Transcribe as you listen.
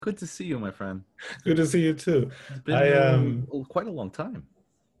Good to see you, my friend. Good to see you too. It's I been quite a long time.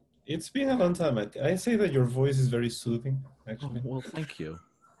 It's been a long time. I say that your voice is very soothing, Oh, actually. well, thank you.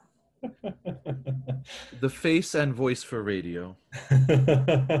 The face and voice for radio.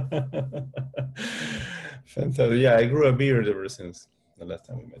 Fantastic. Yeah, I grew a beard ever since the last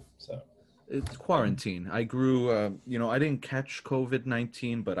time we met. So, It's quarantine. I grew, I didn't catch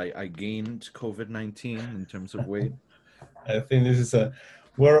COVID-19, but I gained COVID-19 in terms of weight. I think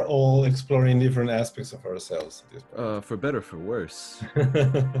we're all exploring different aspects of ourselves at this point. For better, for worse.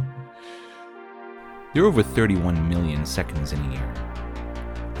 There There are over 31 million seconds in a year.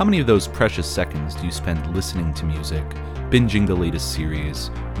 How many of those precious seconds do you spend listening to music, binging the latest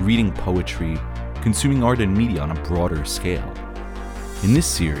series, reading poetry, consuming art and media on a broader scale? In this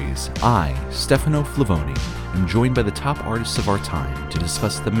series, I, Stefano Flavoni, am joined by the top artists of our time to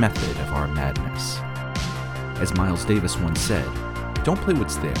discuss the method of our madness. As Miles Davis once said, don't play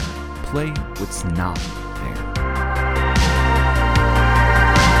what's there, play what's not there.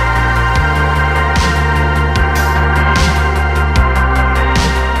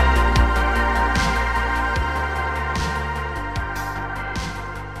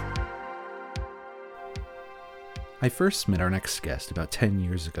 I first met our next guest about 10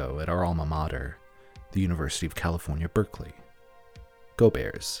 years ago at our alma mater, the University of California, Berkeley. Go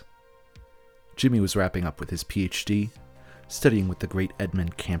Bears. Jimmy was wrapping up with his PhD, studying with the great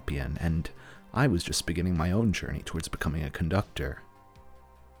Edmund Campion, and I was just beginning my own journey towards becoming a conductor.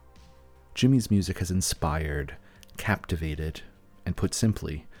 Jimmy's music has inspired, captivated, and put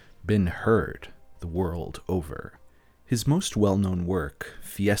simply, been heard the world over. His most well-known work,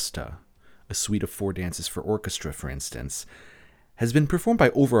 Fiesta, a suite of 4 dances for orchestra, for instance, has been performed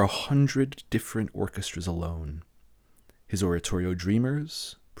by over 100 different orchestras alone. His oratorio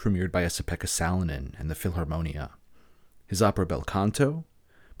Dreamers, premiered by Esa-Pekka Salonen and the Philharmonia. His opera Bel Canto,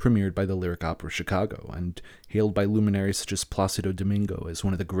 premiered by the Lyric Opera Chicago and hailed by luminaries such as Placido Domingo as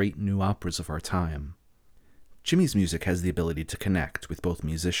one of the great new operas of our time. Jimmy's music has the ability to connect with both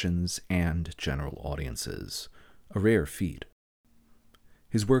musicians and general audiences, a rare feat.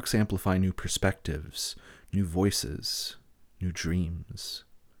 His works amplify new perspectives, new voices, new dreams.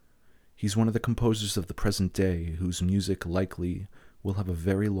 He's one of the composers of the present day whose music likely will have a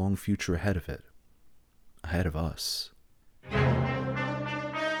very long future ahead of it. Ahead of us.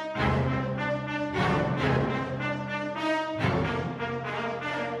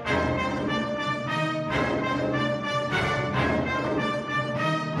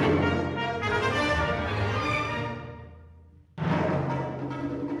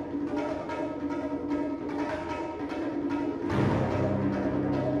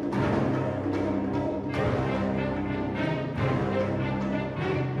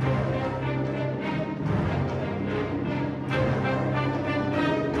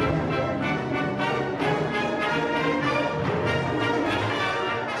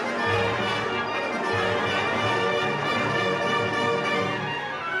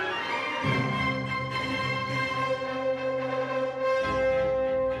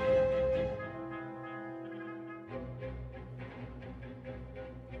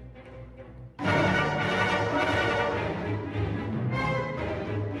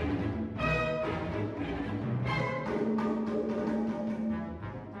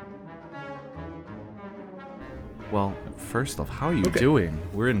 Well, first off, how are you doing?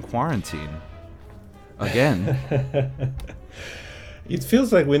 We're in quarantine. Again. It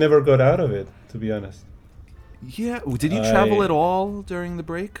feels like we never got out of it, to be honest. Yeah, did you travel at all during the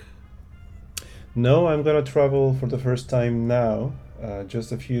break? No, I'm gonna travel for the first time now,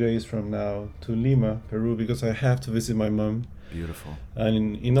 just a few days from now, to Lima, Peru, because I have to visit my mom. Beautiful.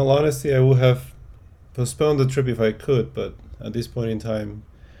 And in all honesty, I would have postponed the trip if I could, but at this point in time,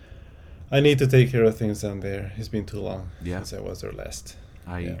 I need to take care of things down there. It's been too long since I was there last.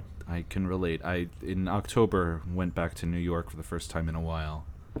 I can relate. I in October went back to New York for the first time in a while.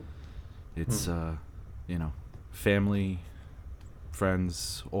 It's family,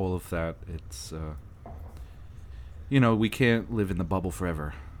 friends, all of that. It's we can't live in the bubble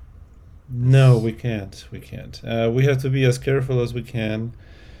forever. No, we can't. We can't. We have to be as careful as we can,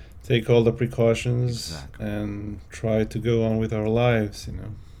 take all the precautions, and try to go on with our lives,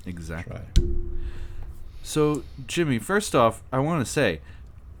 Exactly. Try. So, Jimmy, first off, I want to say,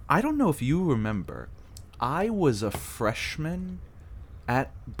 I don't know if you remember, I was a freshman at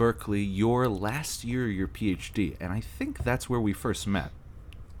Berkeley your last year of your PhD, and I think that's where we first met.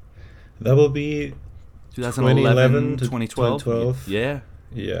 That will be 2011 to 2012? 2012. Yeah.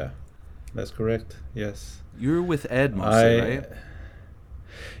 Yeah, that's correct. Yes. You were with Ed mostly, right?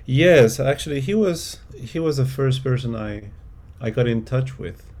 Yes, actually, he was the first person I got in touch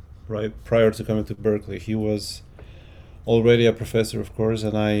with right prior to coming to Berkeley. He was already a professor, of course,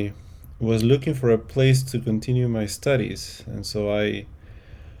 and I was looking for a place to continue my studies. And so I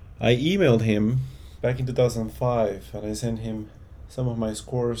emailed him back in 2005, and I sent him some of my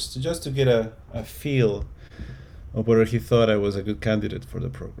scores just to get a feel of whether he thought I was a good candidate for the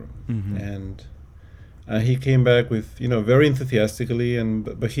program. Mm-hmm. And he came back with, very enthusiastically,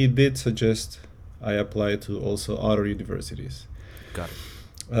 but he did suggest I apply to also other universities. Got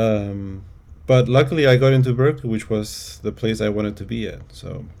it. But luckily I got into Berkeley, which was the place I wanted to be at.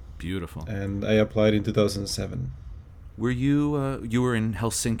 So beautiful. And I applied in 2007. Were you you were in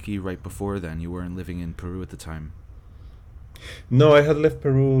Helsinki right before then? You weren't living in Peru at the time? No, I had left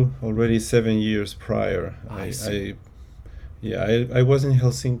Peru already 7 years prior. I see. I was in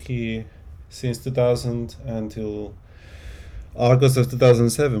Helsinki since 2000 until August of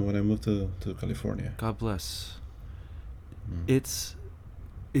 2007 when I moved to California. God bless. It's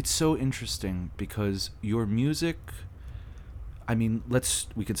so interesting because your music, I mean,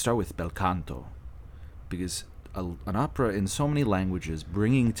 we could start with Bel Canto, because an opera in so many languages,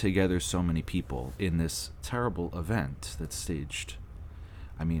 bringing together so many people in this terrible event that's staged.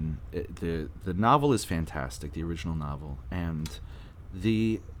 I mean, the novel is fantastic, the original novel, and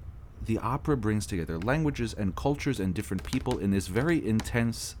the opera brings together languages and cultures and different people in this very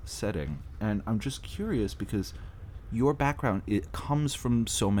intense setting. And I'm just curious because your background, it comes from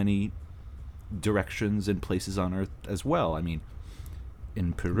so many directions and places on earth as well. I mean,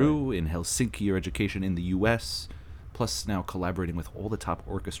 in Peru, right, in Helsinki, your education in the US, plus now collaborating with all the top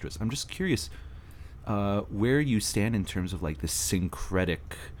orchestras. I'm just curious where you stand in terms of like this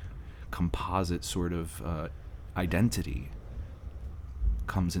syncretic composite sort of identity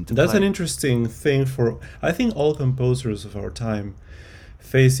comes into That's play. an interesting thing I think all composers of our time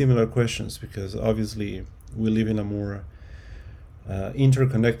face similar questions, because obviously we live in a more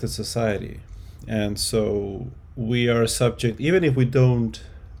interconnected society, and so we are subject, even if we don't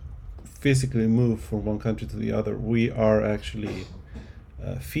physically move from one country to the other, we are actually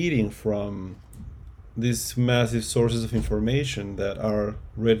feeding from these massive sources of information that are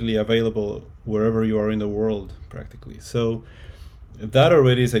readily available wherever you are in the world, practically. So that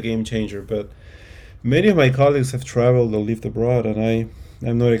already is a game changer. But many of my colleagues have traveled or lived abroad, and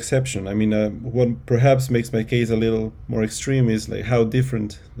I'm no exception. I mean, what perhaps makes my case a little more extreme is like how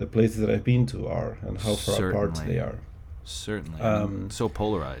different the places that I've been to are and how far apart they are. Certainly. So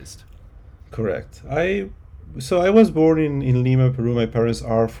polarized. Correct. So I was born in Lima, Peru. My parents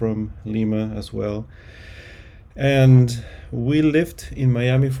are from Lima as well. And we lived in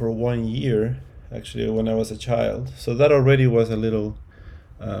Miami for 1 year, actually, when I was a child. So that already was a little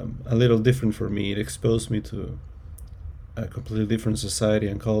different for me. It exposed me to a completely different society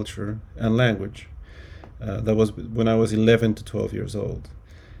and culture and language. That was when I was 11 to 12 years old.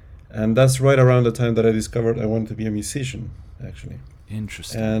 And that's right around the time that I discovered I wanted to be a musician, actually.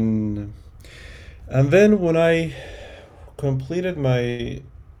 Interesting. And then when I completed my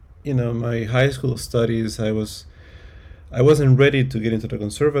high school studies, I wasn't ready to get into the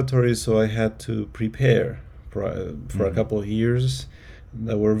conservatory, so I had to prepare for a couple of years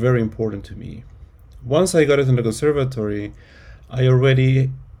that were very important to me. Once I got into the conservatory, I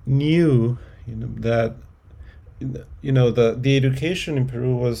already knew that the education in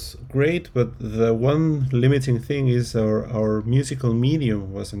Peru was great, but the one limiting thing is our musical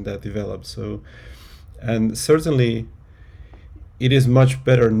medium wasn't that developed. So, and certainly it is much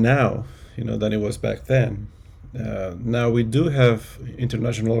better now, than it was back then. Now we do have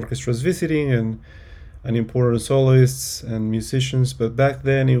international orchestras visiting and important soloists and musicians, but back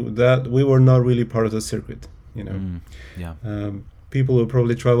then we were not really part of the circuit. People will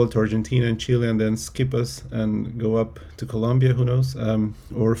probably travel to Argentina and Chile and then skip us and go up to Colombia, who knows,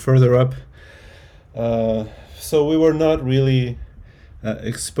 or further up. So we were not really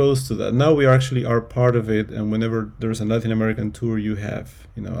exposed to that. Now we actually are part of it, and whenever there's a Latin American tour, you have,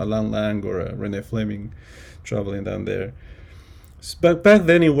 Alain Lang or René Fleming traveling down there. But back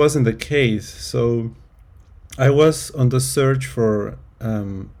then it wasn't the case. So I was on the search for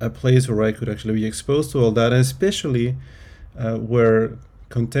a place where I could actually be exposed to all that, and especially where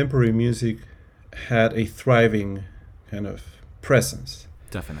contemporary music had a thriving kind of presence.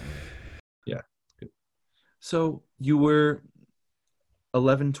 Definitely. Yeah. So you were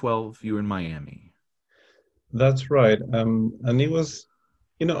 11, 12, you were in Miami. That's right. And it was,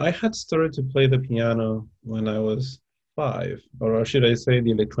 I had started to play the piano when I was 5, or should I say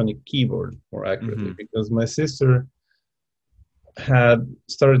the electronic keyboard more accurately, because my sister had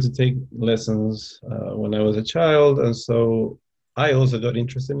started to take lessons when I was a child, and so I also got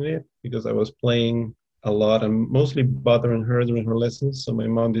interested in it because I was playing a lot and mostly bothering her during her lessons. So my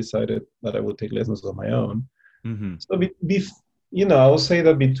mom decided that I would take lessons on my own. Mm-hmm. So, I would say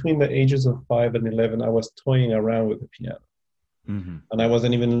that between the ages of 5 and 11, I was toying around with the piano, Mm-hmm. and I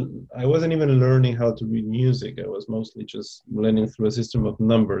wasn't even learning how to read music. I was mostly just learning through a system of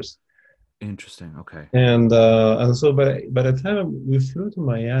numbers. Interesting. Okay. And so by the time we flew to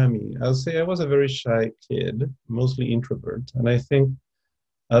Miami, I'll say I was a very shy kid, mostly introvert, and I think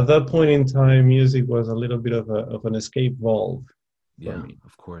at that point in time, music was a little bit of an escape valve for Yeah, me.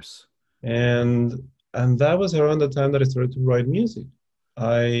 of course. And and that was around the time that I started to write music.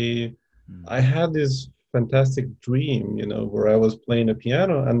 I Mm. I had this fantastic dream, where I was playing a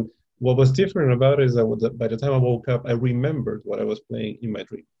piano, and what was different about it is that by the time I woke up, I remembered what I was playing in my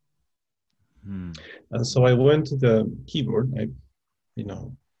dream. Mm. And so I went to the keyboard, I, you know,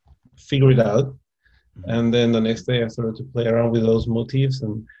 figured it out, Mm-hmm. and then the next day I started to play around with those motifs,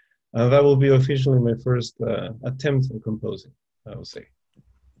 and that will be officially my first attempt at composing, I would say.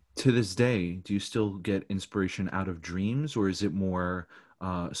 To this day, do you still get inspiration out of dreams, or is it more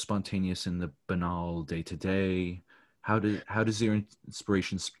spontaneous in the banal day to day? How does your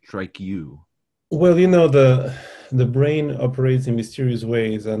inspiration strike you? Well, the brain operates in mysterious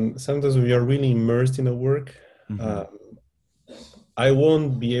ways, and sometimes we are really immersed in a work. Mm-hmm. Uh, I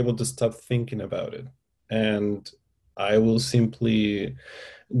won't be able to stop thinking about it, and I will simply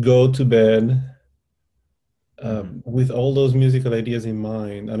go to bed Mm-hmm. with all those musical ideas in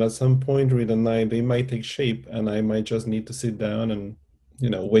mind. And at some point during the night, they might take shape, and I might just need to sit down and,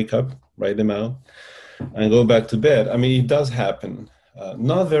 wake up, write them out, and go back to bed. I mean, it does happen.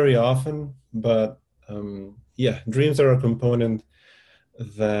 Not very often, but yeah, dreams are a component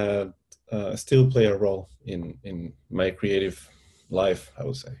that still play a role in my creative life, I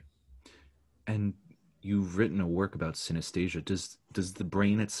would say. And you've written a work about synesthesia. Does the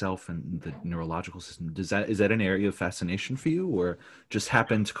brain itself and the neurological system, is that an area of fascination for you, or just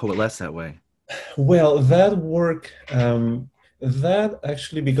happened to coalesce that way? Well, that work, that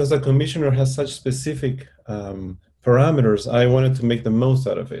actually, because the commissioner has such specific parameters, I wanted to make the most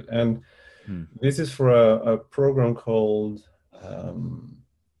out of it. And Hmm. this is for a program called,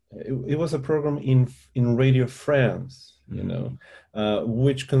 it was a program in Radio France, Mm-hmm.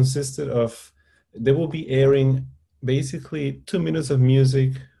 which consisted of, they will be airing basically 2 minutes of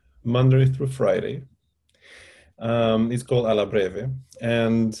music Monday through Friday. It's called Alla Breve.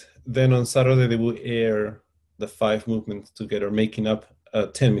 And then on Saturday, they will air the five movements together, making up a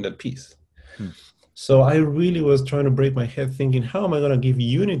 10-minute piece. Hmm. So I really was trying to break my head thinking, how am I going to give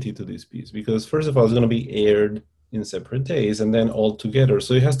unity to this piece? Because first of all, it's going to be aired in separate days and then all together.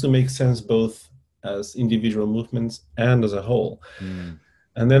 So it has to make sense both as individual movements and as a whole. Hmm.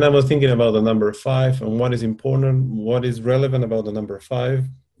 And then I was thinking about the number five and what is important, what is relevant about the number five.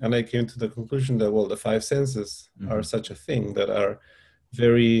 And I came to the conclusion that, well, the five senses are Mm-hmm. such a thing that are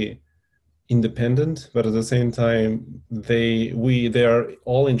very independent, but at the same time, they are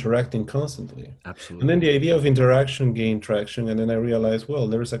all interacting constantly. And then Absolutely. the idea of interaction gained traction. And then I realized, well,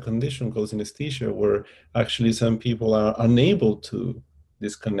 there's a condition called synesthesia where actually some people are unable to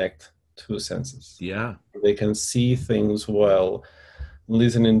disconnect two senses. Yeah. They can see things while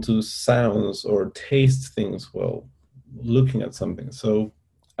listening to sounds or taste things while looking at something. So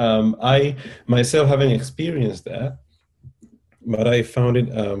I myself haven't experienced that, but I found it.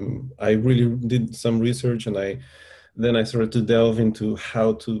 I really did some research, and then I started to delve into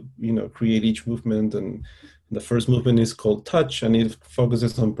how to create each movement. And the first movement is called touch, and it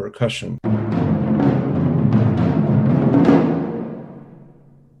focuses on percussion.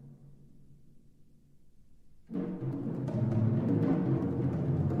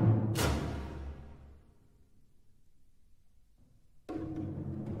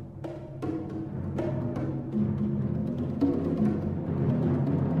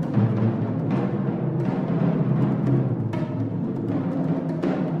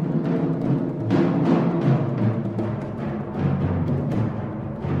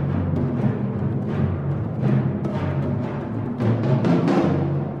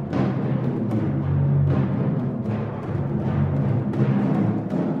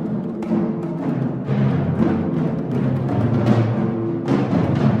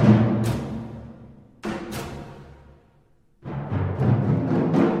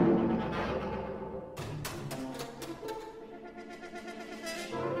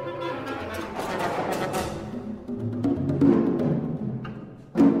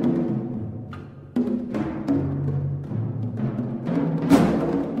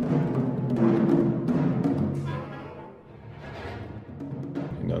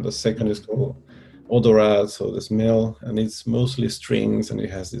 The second is called odorat, so the smell, and it's mostly strings, and it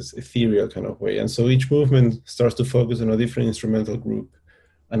has this ethereal kind of way. And so each movement starts to focus on a different instrumental group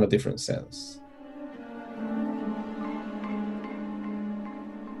and a different sense.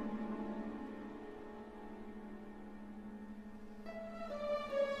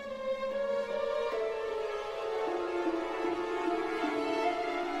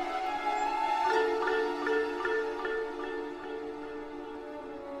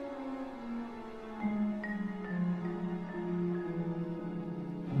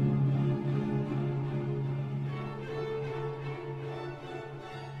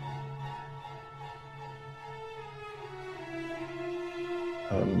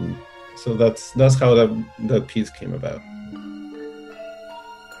 So that's how that piece came about.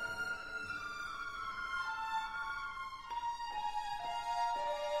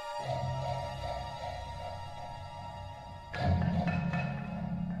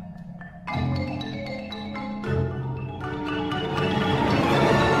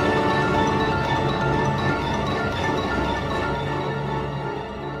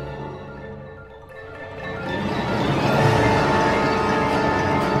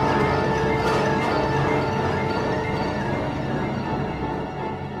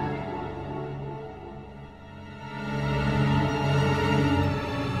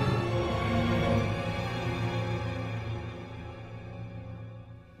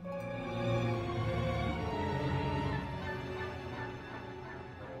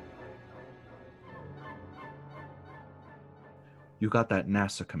 You got that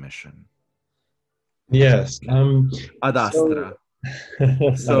NASA commission. Yes. Ad Astra.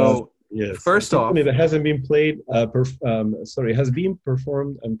 So yes, first off, that hasn't been played. Has been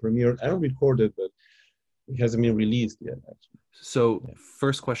performed and premiered and recorded, but it hasn't been released yet. Actually. So,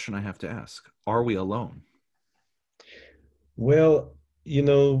 first question I have to ask: are we alone? Well,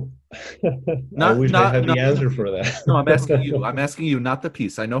 I wish I had the answer for that. No, I'm asking you. I'm asking you, not the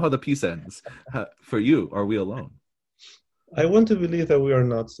piece. I know how the piece ends. For you, are we alone? I want to believe that we are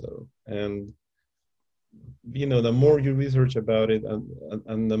not so. And, the more you research about it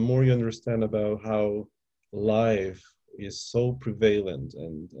and the more you understand about how life is so prevalent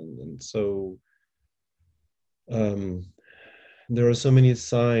and so there are so many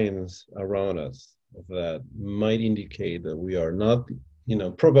signs around us that might indicate that we are not,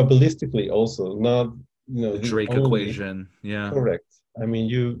 probabilistically also not, the Drake equation. Yeah. Correct. I mean,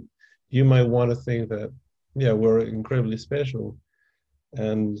 you might want to think that, yeah, we're incredibly special.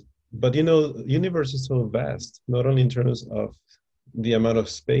 But the universe is so vast, not only in terms of the amount of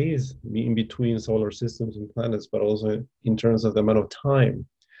space in between solar systems and planets, but also in terms of the amount of time.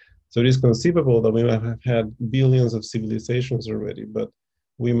 So it is conceivable that we might have had billions of civilizations already, but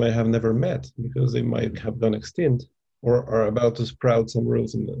we might have never met because they might have gone extinct or are about to sprout somewhere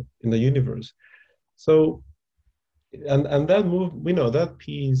else in the universe. So, and that that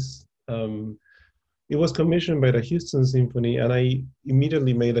piece, it was commissioned by the Houston Symphony, and I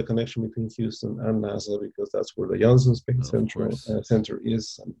immediately made a connection between Houston and NASA because that's where the Johnson Space Center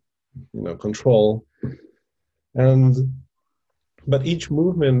is, control. But each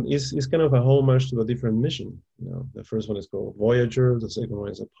movement is kind of a homage to a different mission. The first one is called Voyager, the second one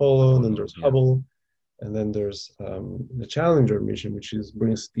is Apollo, and then there's Hubble, and then there's the Challenger mission, which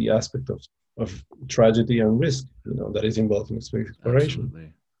brings the aspect of tragedy and risk, that is involved in space exploration.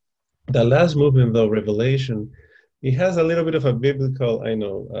 Absolutely. The last movement, though, Revelation, it has a little bit of a biblical, kind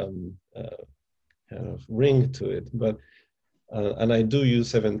of ring to it, but and I do use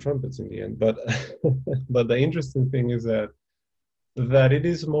 7 trumpets in the end. But but the interesting thing is that it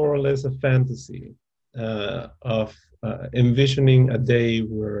is more or less a fantasy of envisioning a day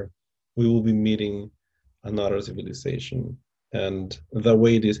where we will be meeting another civilization, and the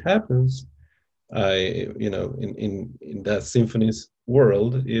way this happens, in that symphony's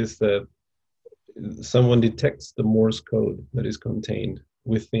world, is that someone detects the Morse code that is contained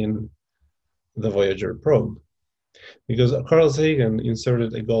within the Voyager probe, because Carl Sagan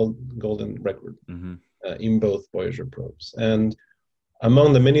inserted a golden record in both Voyager probes, and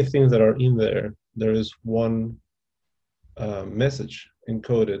among the many things that are in there, there is one message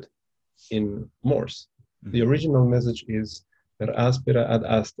encoded in Morse. The original message is per aspera ad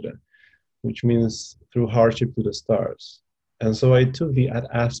astra, which means through hardship to the stars. And so I took the ad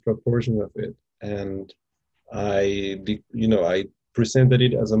astra portion of it, and I presented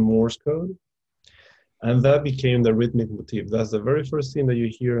it as a Morse code, and that became the rhythmic motif. That's the very first thing that you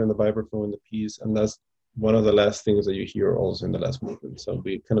hear in the vibraphone in the piece, and that's one of the last things that you hear also in the last movement. So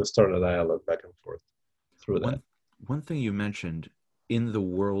we kind of start a dialogue back and forth through that. One thing you mentioned, in the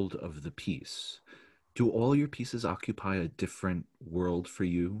world of the piece, Do all your pieces occupy a different world for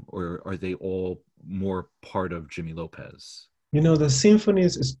you, or are they all more part of Jimmy Lopez? You know, the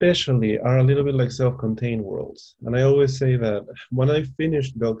symphonies especially are a little bit like self-contained worlds. And I always say that when I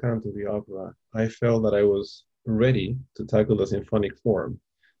finished Bel Canto, the opera, I felt that I was ready to tackle the symphonic form.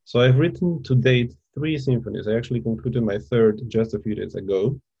 So I've written to date three symphonies. I actually concluded my third just a few days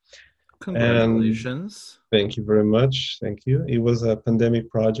ago. And Congratulations. thank you very much. Thank you. It was a pandemic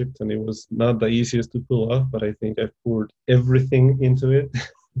project and it was not the easiest to pull off, but I think I've poured everything into it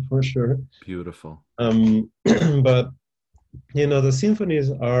for sure. Beautiful. But you know, the symphonies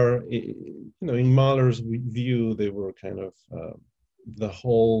are, in Mahler's view, they were kind of the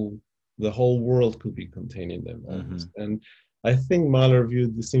whole the whole world could be contained in them Hmm. almost. And I think Mahler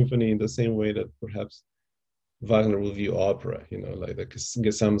viewed the symphony in the same way that perhaps Wagner will view opera, like the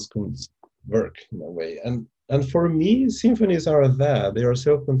Gesamtkunst work in a way. And for me, symphonies are that. They are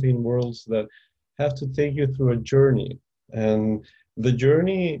self-contained worlds that have to take you through a journey. And the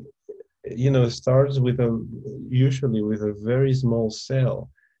journey, starts with usually with a very small cell.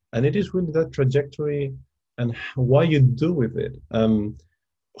 And it is really that trajectory and what you do with it.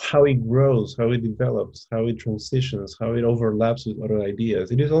 How it grows, how it develops, how it transitions, how it overlaps with other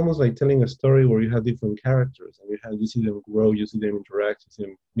ideas. It is almost like telling a story where you have different characters and you see them grow, you see them interact, you see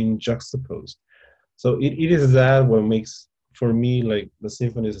them being juxtaposed. So it is that what makes, for me, like the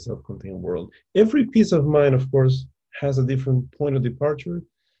symphony is a self-contained world. Every piece of mine, of course, has a different point of departure.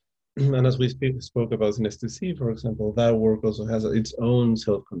 And as we spoke about synesthesia, for example, that work also has its own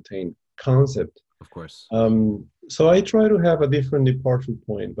self-contained concept. Of course. So I try to have a different departure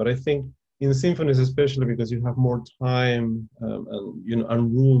point, but I think in symphonies, especially because you have more time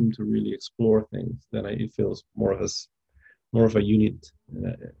and room to really explore things, then it feels more of a unit,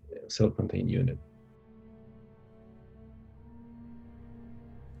 uh, self-contained unit.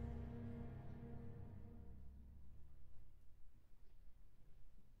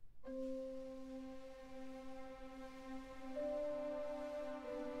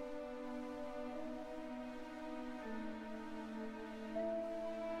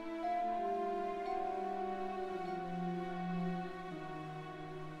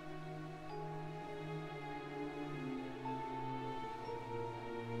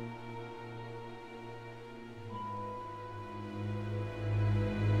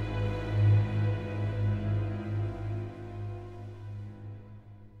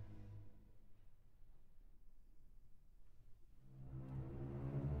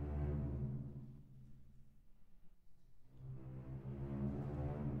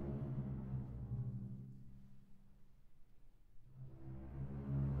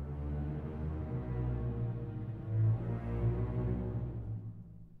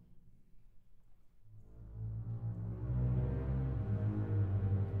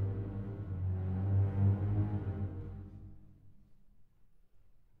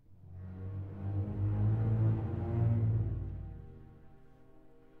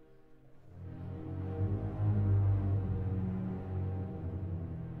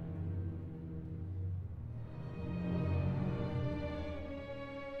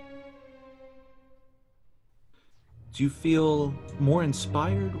 Do you feel more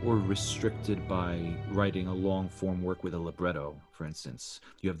inspired or restricted by writing a long form work with a libretto, for instance?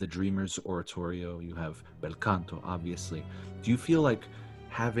 You have the Dreamer's Oratorio, you have Bel Canto, obviously. Do you feel like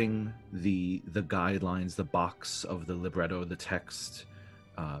having the guidelines, the box of the libretto, the text,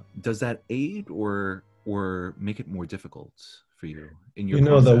 does that aid or make it more difficult for you in your The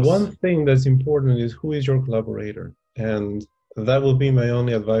process? one thing that's important is who is your collaborator. And that will be my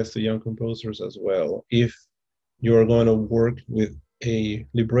only advice to young composers as well. If you are going to work with a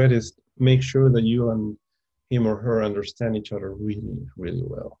librettist, make sure that you and him or her understand each other really, really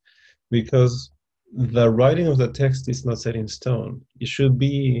well. Because the writing of the text is not set in stone. It should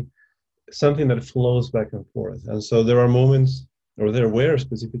be something that flows back and forth. And so there are moments, or there were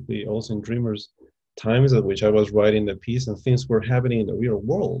specifically also in Dreamers, times at which I was writing the piece and things were happening in the real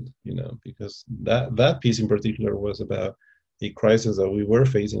world, because that piece in particular was about a crisis that we were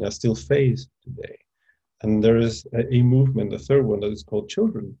facing, I still face today. And there is a movement, the third one, that is called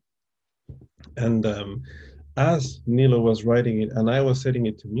Children. And as Nilo was writing it and I was setting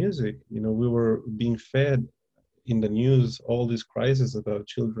it to music, we were being fed in the news all these crises about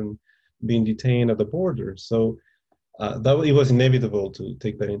children being detained at the border. So that it was inevitable to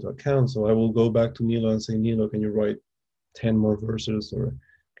take that into account. So I will go back to Nilo and say, Nilo, can you write 10 more verses, or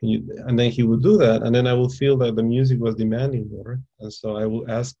can you? And then he would do that, and then I will feel that the music was demanding more, and so I will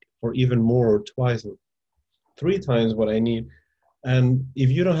ask for even more, or twice or three times what I need. And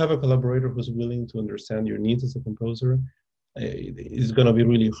if you don't have a collaborator who's willing to understand your needs as a composer, is going to be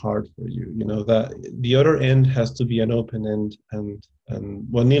really hard for you. You know that the other end has to be an open end, and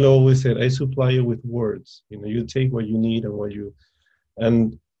what Neil always said, I supply you with words. You know, you take what you need and what you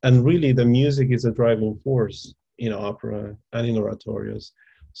and really the music is a driving force in opera and in oratorios.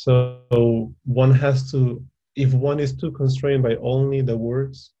 So one has to, if one is too constrained by only the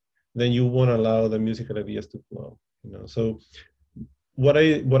words, then you won't allow the musical ideas to flow. You know, so what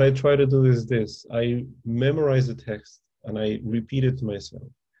I try to do is this: I memorize the text and I repeat it to myself.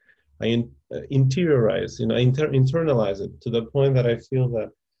 Interiorize, you know, internalize it to the point that I feel that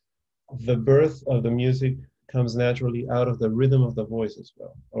the birth of the music comes naturally out of the rhythm of the voice as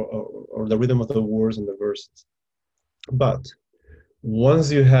well, or the rhythm of the words and the verses. But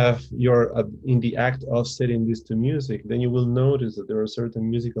once you're in the act of setting this to music, then you will notice that there are certain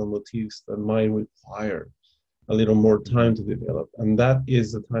musical motifs that might require a little more time to develop. And that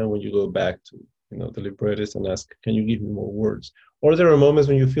is the time when you go back to, you know, the librettist and ask, can you give me more words? Or there are moments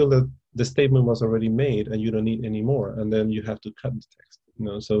when you feel that the statement was already made and you don't need any more, and then you have to cut the text, you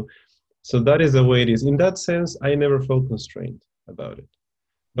know. So that is the way it is. In that sense, I never felt constrained about it.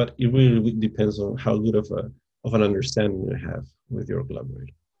 But it really depends on how good of an understanding you have with your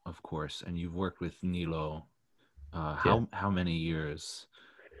collaborator. Of course. And you've worked with Nilo. Yeah. How many years?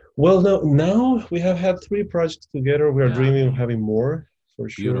 Well, now we have had 3 projects together. We are Yeah. dreaming of having more for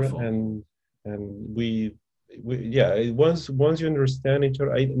sure, Beautiful. and we yeah. Once you understand each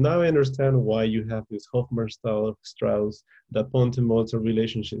other, now I understand why you have this Hofmannsthal, Strauss, the Ponte Mozart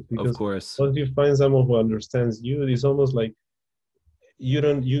relationship, Of because course. once you find someone who understands you, it's almost like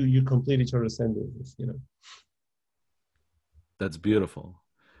you complete each other's sentences, you know. That's beautiful.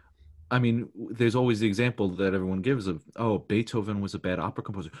 I mean, there's always the example that everyone gives of, oh, Beethoven was a bad opera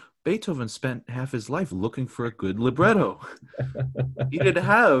composer. Beethoven spent half his life looking for a good libretto. He didn't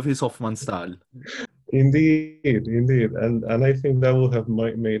have his Hofmannsthal. Indeed, and I think that will have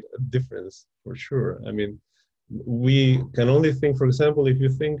made a difference for sure. I mean, we can only think, for example, if you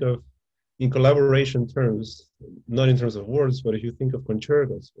think of in collaboration terms, not in terms of words, but if you think of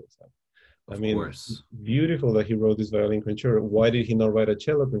concertos, for example. I Of mean, course. beautiful that he wrote this violin concerto. Why did he not write a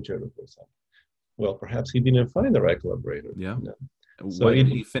cello concerto, for example? Well, perhaps he didn't find the right collaborator. Yeah. You know? So Why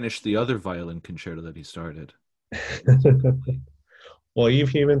didn't he finish the other violin concerto that he started? well, if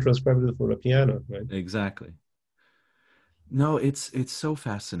he even transcribed it for the piano, right? Exactly. No, it's so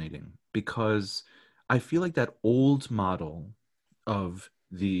fascinating because I feel like that old model of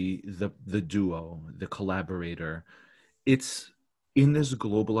the duo, the collaborator, it's in this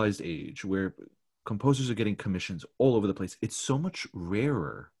globalized age where composers are getting commissions all over the place. It's so much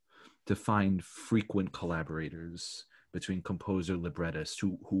rarer to find frequent collaborators between composer librettists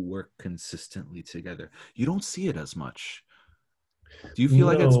who work consistently together. You don't see it as much. Do you feel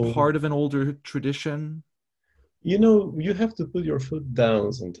like it's No, part of an older tradition? you know, you have to put your foot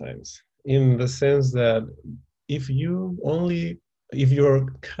down sometimes, in the sense that if you only, if your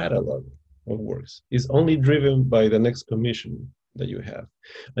catalog of works is only driven by the next commission that you have,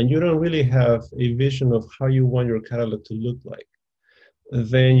 and you don't really have a vision of how you want your catalog to look like,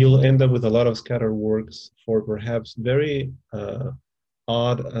 then you'll end up with a lot of scattered works for perhaps very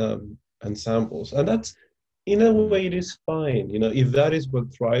odd ensembles. And that's, in a Mhm. way, it is fine. You know, if that is what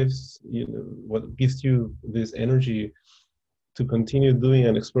drives, you know, what gives you this energy to continue doing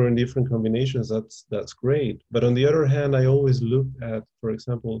and exploring different combinations, that's great. But on the other hand, I always look at, for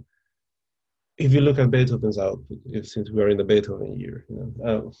example, if you look at Beethoven's output, if, since we are in the Beethoven year,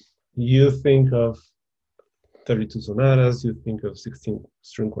 you think of 32 sonatas, you think of 16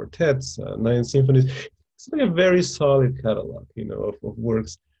 string quartets, 9 symphonies. It's like a very solid catalog, you know, of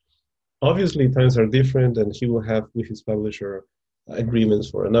works. Obviously, times are different, and he will have with his publisher agreements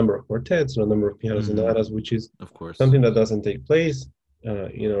for a number of quartets and a number of piano Mhm. sonatas, which is Of course. something that doesn't take place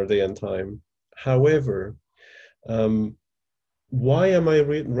in our day and time. However, um, why am I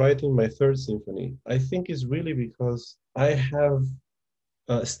writing my third symphony? I think it's really because I have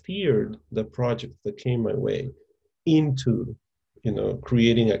steered the project that came my way into, you know,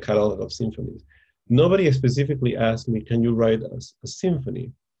 creating a catalog of symphonies. Nobody specifically asked me, "Can you write a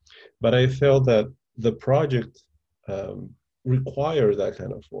symphony?" But I felt that the project um, required that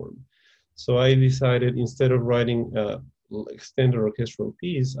kind of form. So I decided, instead of writing a extended orchestral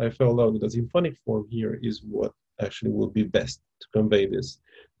piece, I felt that the symphonic form here is what actually will be best to convey this.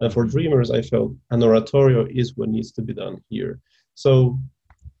 And for Mhm. Dreamers, I felt an oratorio is what needs to be done here. So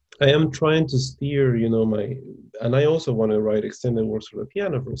I am trying to steer, you know, and I also want to write extended works for the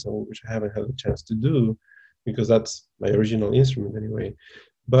piano, for example, which I haven't had a chance to do because that's my original instrument anyway.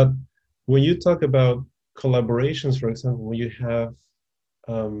 But when you talk about collaborations, for example, when you have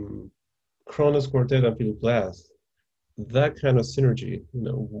um, Kronos Quartet and Philip Glass, that kind of synergy,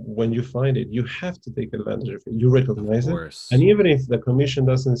 when you find it, you have to take advantage of it. You Of recognize it. And course. even if the commission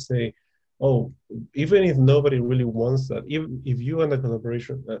doesn't say, oh, even if nobody really wants that, even if you and the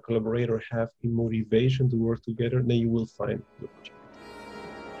collaborator have a motivation to work together, then you will find the opportunity.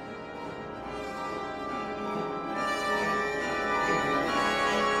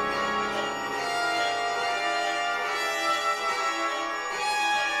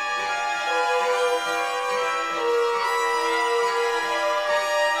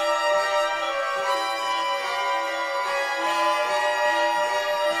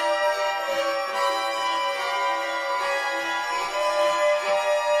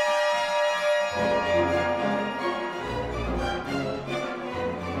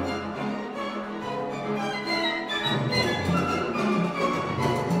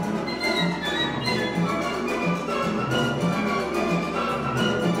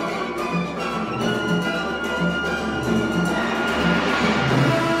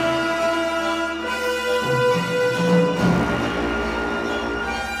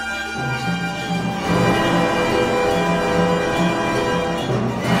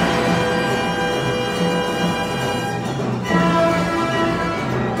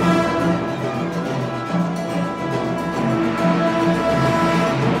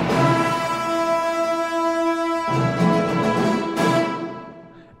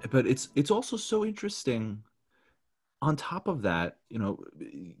 But it's also so interesting on top of that,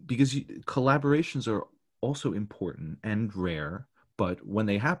 because collaborations are also important and rare, but when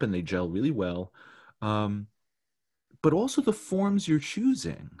they happen, they gel really well. Um, but also the forms you're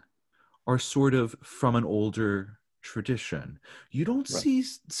choosing are sort of from an older tradition. You don't Right. see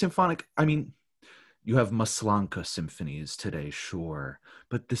symphonic, I mean, you have Maslanka symphonies today, sure,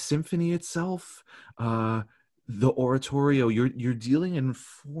 but the symphony itself, the oratorio, you're dealing in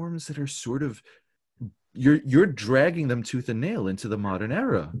forms that are sort of you're dragging them tooth and nail into the modern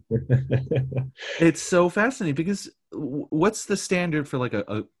era. It's so fascinating because what's the standard for like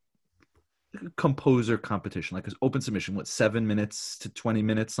a composer competition, like an open submission? What, 7 minutes to 20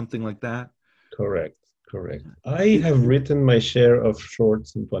 minutes, something like that? Correct. Correct. I It, have written my share of short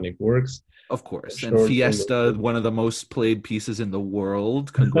symphonic works, of course. And short Fiesta, instrumental. one of the most played pieces in the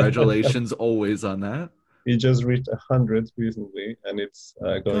world. Congratulations always on that. It just reached 100 recently, and it's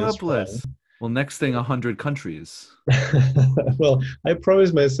going God strong. bless. Well, next thing, 100 countries. Well, I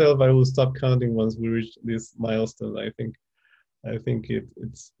promised myself I will stop counting once we reach this milestone. I think it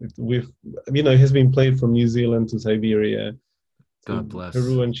has been played from New Zealand to Siberia God to bless.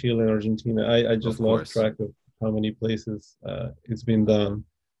 Peru and Chile and Argentina. I Of just lost course. track of how many places it's been done.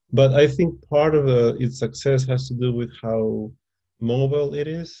 But I think part of its success has to do with how mobile it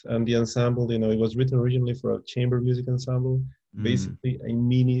is and the ensemble. It was written originally for a chamber music ensemble, Mm, basically a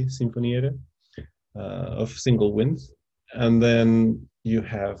mini sinfonietta of single winds, and then you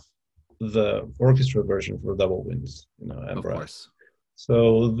have the orchestra version for double winds, and of brass. course.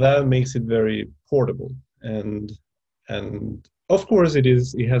 So that makes it very portable, and of course it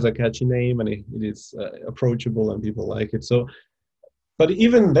has a catchy name, and it is approachable and people like it. So, but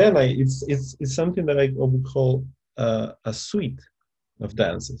even then, it's something that I would call a suite of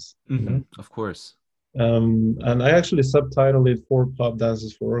dances. Of course. And I actually subtitled it "Four Pop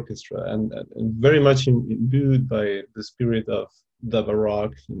Dances for Orchestra," and very much imbued by the spirit of the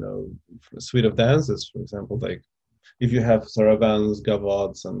Baroque, suite of dances. For example, like if you have sarabans,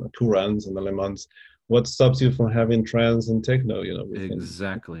 gavottes, and courants and alemans, what stops you from having trance and techno, within?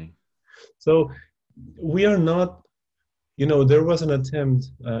 Exactly. So we are not, there was an attempt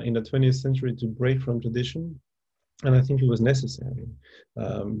in the 20th century to break from tradition, and I think it was necessary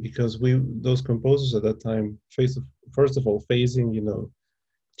because those composers at that time faced, first of all, facing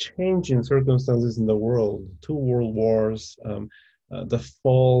changing circumstances in the world, two world wars, the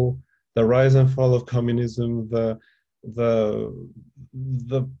fall, the rise and fall of communism, the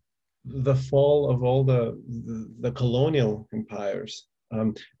the the fall of all the colonial empires.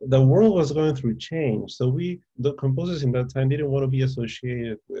 The world was going through change, so the composers in that time didn't want to be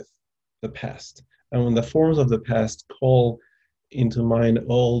associated with the past, and when the forms of the past call into mind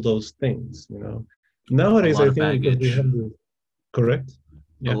all those things, A nowadays lot I of think because we baggage. have the correct. A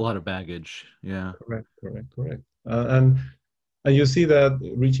Yeah, lot of baggage. Yeah, correct, correct, correct. And you see that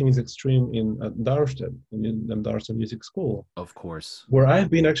reaching its extreme in Darmstadt, in the Darmstadt Music School, of course. where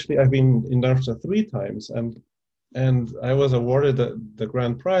I've been in Darmstadt 3 times, and I was awarded the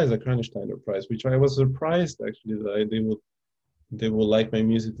grand prize, the Kransteiner Prize, which I was surprised actually that they will like my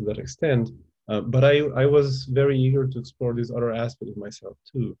music to that extent. But I was very eager to explore this other aspect of myself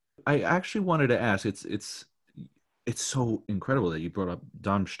too. I actually wanted to ask. It's so incredible that you brought up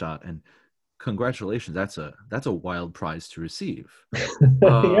Darmstadt, and congratulations. That's a wild prize to receive. Yeah,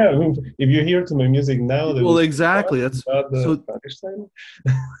 I Um, mean, if you hear to my music now, they will well, say, "What? exactly. You That's got the so Spanish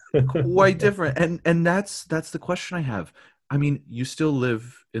title?" quite different. And that's the question I have. I mean, you still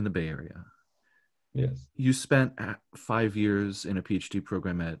live in the Bay Area. Yes. You spent 5 years in a PhD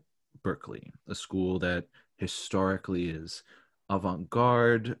program at Berkeley, a school that historically is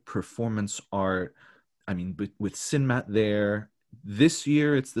avant-garde, performance art. I mean, with Sinmat there, this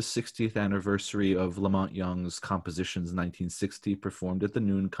year it's the 60th anniversary of Lamont Young's Compositions 1960, performed at the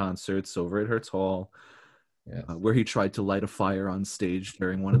Noon concerts over at Hertz Hall, Yes. where he tried to light a fire on stage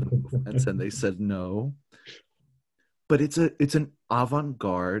during one of the movements, and they said no. But it's an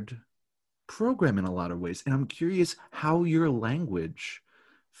avant-garde program in a lot of ways. And I'm curious how your language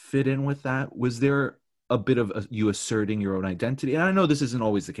fit in with that. Was there a bit of you asserting your own identity? And I know this isn't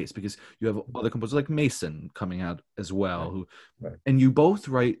always the case because you have other composers like Mason coming out as well, Right. Right. and you both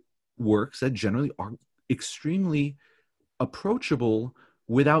write works that generally are extremely approachable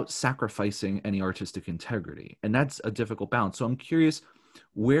without sacrificing any artistic integrity. And that's a difficult balance. So I'm curious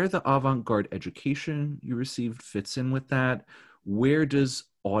where the avant-garde education you received fits in with that. Where does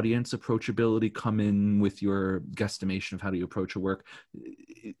audience approachability come in with your guesstimation of how do you approach a work?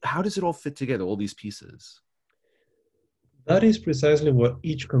 How does it all fit together, all these pieces? That is precisely what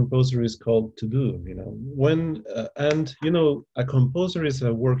each composer is called to do, a composer is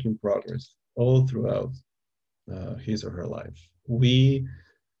a work in progress all throughout his or her life. We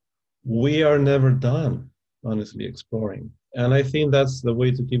are never done, honestly, exploring. And I think that's the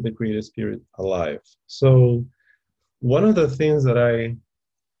way to keep the creative spirit alive. So one of the things that I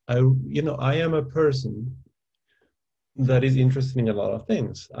am a person that is interested in a lot of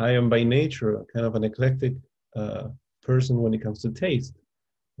things. I am by nature kind of an eclectic person when it comes to taste.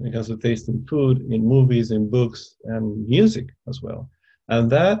 When it comes to taste in food, in movies, in books, and music as well. And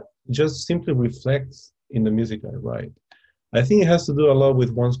that just simply reflects in the music I write. I think it has to do a lot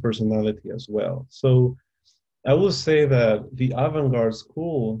with one's personality as well. So I will say that the avant-garde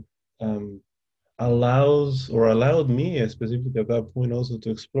school allowed me, specifically at that point, also to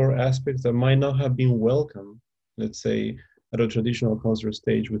explore aspects that might not have been welcome, let's say, at a traditional concert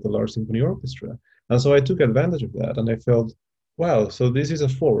stage with a large symphony orchestra. And so I took advantage of that, and I felt, wow, so this is a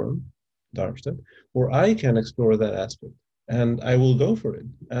forum, Darmstadt, where I can explore that aspect, and I will go for it.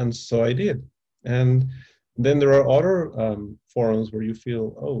 And so I did. And then there are other forums where you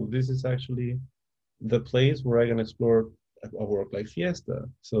feel, oh, this is actually the place where I can explore a work like Fiesta.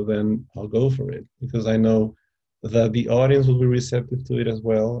 So then I'll go for it because I know that the audience will be receptive to it as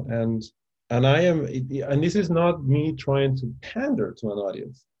well. And this is not me trying to pander to an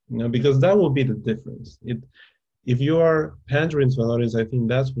audience, because that will be the difference. If you are pandering to an audience, I think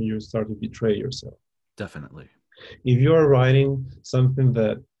that's when you start to betray yourself. Definitely. If you are writing something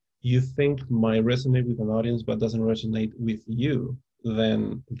that you think might resonate with an audience but doesn't resonate with you,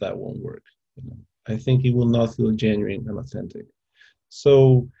 then that won't work. I think it will not feel genuine and authentic.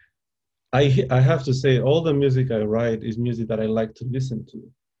 So I have to say, all the music I write is music that I like to listen to.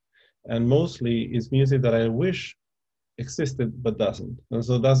 And mostly it's music that I wish existed but doesn't. And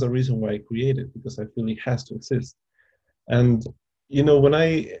so that's the reason why I create it, because I feel it has to exist. And,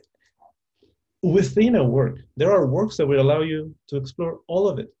 within a work, there are works that will allow you to explore all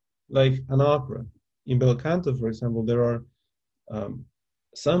of it, like an opera. In Bel Canto, for example, there are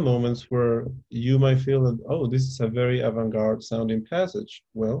some moments where you might feel that, oh, this is a very avant-garde sounding passage.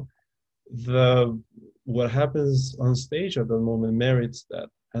 Well, what happens on stage at that moment merits that,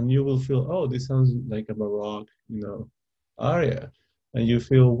 and you will feel, oh, this sounds like a baroque, aria, and you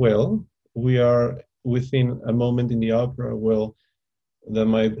feel, well, we are within a moment in the opera, well, that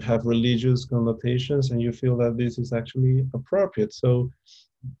might have religious connotations, and you feel that this is actually appropriate. So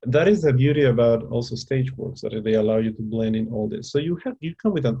that is the beauty about also stage works, that they allow you to blend in all this. So you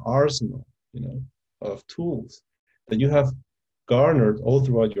come with an arsenal, of tools that you have garnered all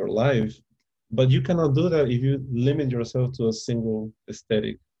throughout your life, but you cannot do that if you limit yourself to a single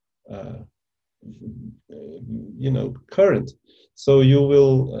aesthetic, current. So you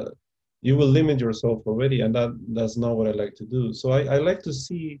will limit yourself already, and that's not what I like to do. So I like to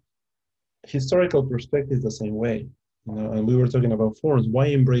see historical perspectives the same way. And we were talking about forms. Why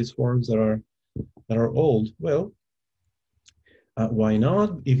embrace forms that are old? Well, why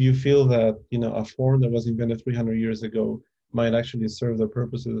not? If you feel that a form that was invented 300 years ago might actually serve the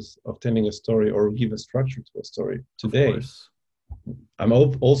purposes of telling a story or give a structure to a story today. Of course. I'm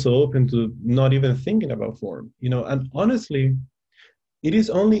also open to not even thinking about form. And honestly, it is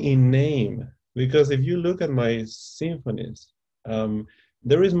only in name, because if you look at my symphonies,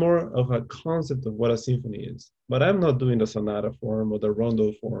 there is more of a concept of what a symphony is. But I'm not doing the sonata form or the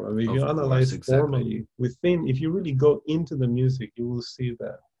rondo form. I mean, if you Of course, analyze exactly. formally within, if you really go into the music, you will see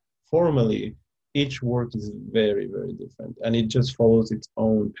that formally each work is very, very different, and it just follows its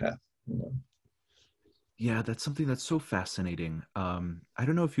own path. You know. Yeah, that's something that's so fascinating. I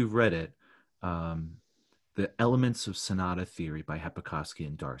don't know if you've read it. Um, The Elements of Sonata Theory by Hepikoski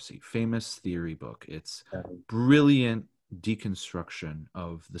and Darcy. Famous theory book. It's Um, brilliant deconstruction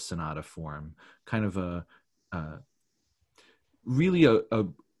of the sonata form, kind of uh, really a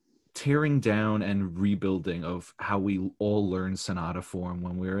tearing down and rebuilding of how we all learn sonata form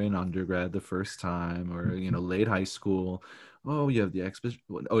when we were in undergrad the first time, or late high school. Oh, you have the exposition.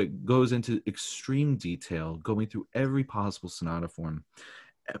 Oh, it goes into extreme detail, going through every possible sonata form.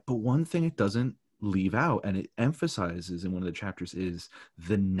 But one thing it doesn't leave out, and it emphasizes in one of the chapters, is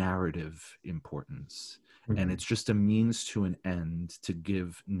the narrative importance. And mhm. it's just a means to an end to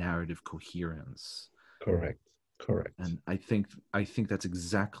give narrative coherence. Correct. Correct. And I think that's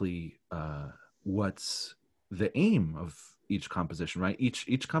exactly what's the aim of each composition, right?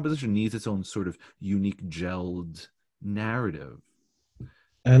 Each composition needs its own sort of unique gelled narrative.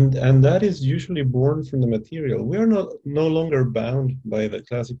 And that is usually born from the material. We are not no longer bound by the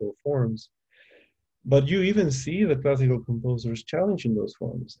classical forms, but you even see the classical composers challenging those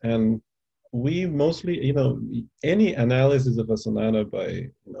forms. And we mostly, any analysis of a sonata by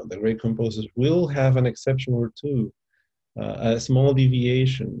the great composers will have an exception or two, a small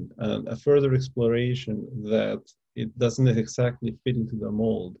deviation, and a further exploration that it doesn't exactly fit into the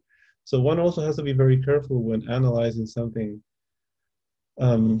mold. So one also has to be very careful when analyzing something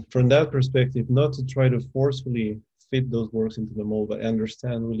from that perspective, not to try to forcefully fit those works into the mold, but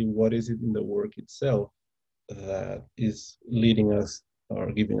understand really what is it in the work itself that is leading us or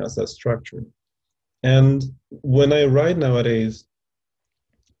giving us that structure. And when I write nowadays,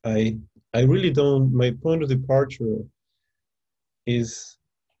 I I really don't. My point of departure is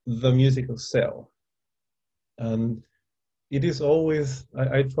the musical cell, and it is always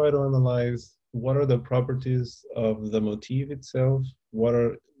I try to analyze what are the properties of the motif itself.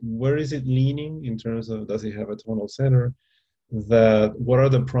 Where is it leaning in terms of, does it have a tonal center? That what are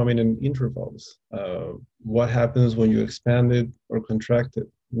the prominent intervals? What happens when you expand it or contract it?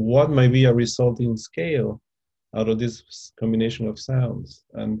 What might be a resulting scale out of this combination of sounds?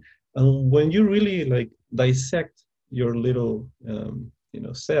 And when you really like dissect your little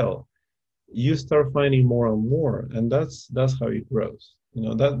cell, you start finding more and more, and that's how it grows.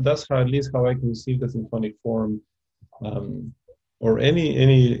 That's how, at least how I conceive the symphonic form, um, or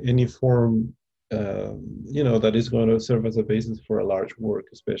any form, that is going to serve as a basis for a large work,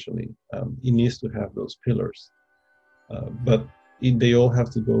 especially. It needs to have those pillars, but they all have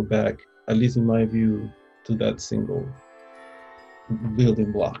to go back, at least in my view, to that single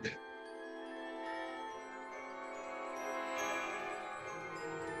building block.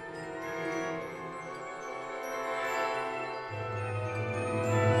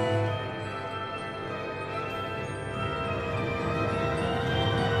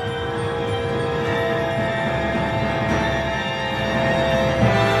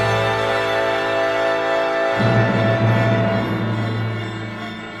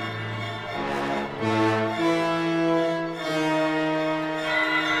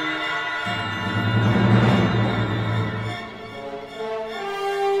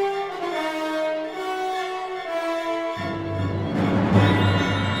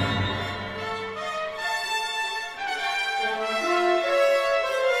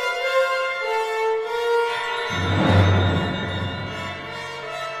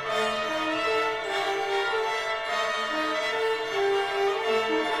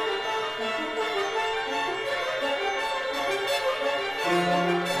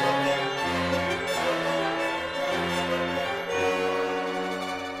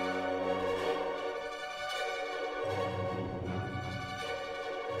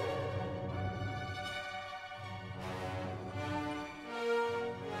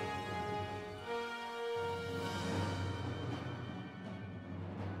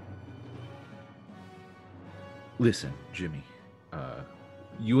 Listen, Jimmy, uh,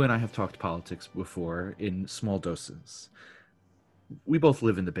 you and I have talked politics before in small doses. We both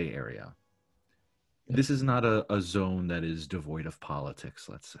live in the Bay Area. Yeah. This is not a zone that is devoid of politics,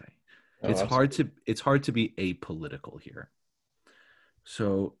 let's say. Oh, It's hard to be apolitical here.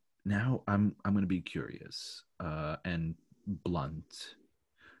 So now I'm going to be curious and blunt.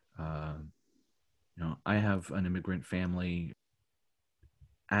 Uh, I have an immigrant family.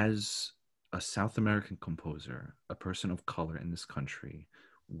 As a South American composer, a person of color in this country,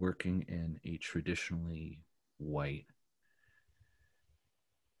 working in a traditionally white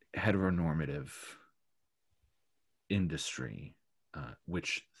heteronormative industry,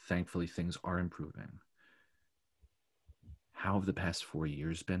 which thankfully things are improving. How have the past 4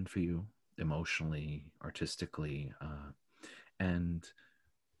 years been for you, emotionally, artistically, and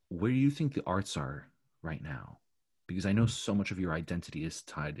where do you think the arts are right now? Because I know so much of your identity is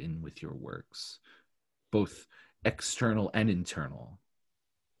tied in with your works, both external and internal.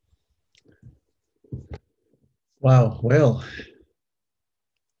 Wow. Well,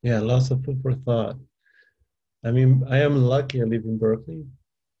 yeah, lots of food for thought. I mean, I am lucky I live in Berkeley.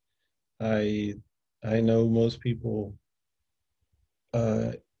 I I know most people,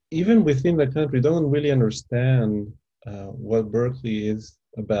 uh, even within the country, don't really understand what Berkeley is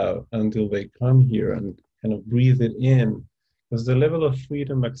about until they come here and kind of breathe it in. Because the level of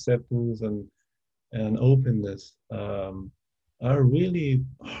freedom, acceptance, and openness are really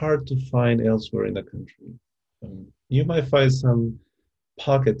hard to find elsewhere in the country. You might find some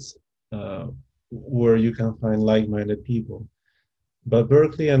pockets where you can find like-minded people, but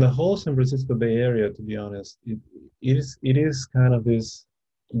Berkeley and the whole San Francisco Bay Area, to be honest, it is kind of this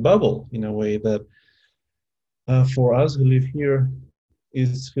bubble in a way that for us who live here, it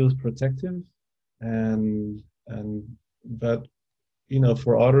feels protective, and but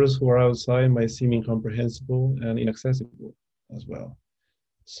for others who are outside, might seem incomprehensible and inaccessible as well.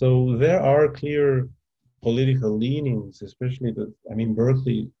 So there are clear political leanings, especially I mean,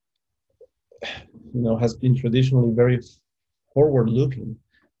 Berkeley, has been traditionally very forward-looking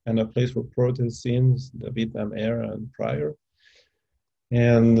and a place for protest since the Vietnam era and prior.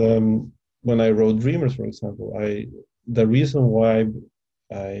 And when I wrote Dreamers, for example, the reason why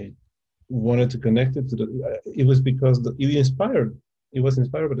I wanted to connect it to it was because it was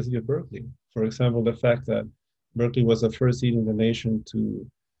inspired by the city of Berkeley. For example, the fact that Berkeley was the first city in the nation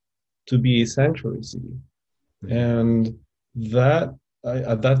to be a sanctuary city, and that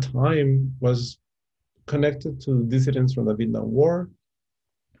at that time was connected to dissidents from the Vietnam War,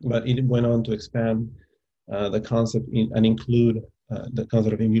 but it went on to expand the concept and include the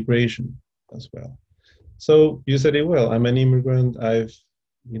concept of immigration as well. So you said it well. I'm an immigrant. I've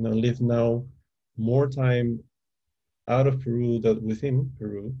lived now more time out of Peru than within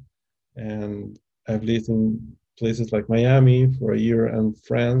Peru, and I've lived in places like Miami for a year, and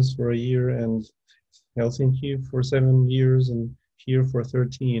France for a year, and Helsinki for 7 years, and here for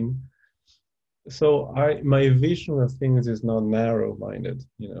 13. So my vision of things is not narrow-minded.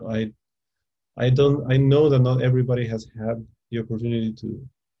 I know that not everybody has had the opportunity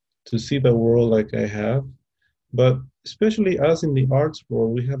to see the world like I have, but especially us in the arts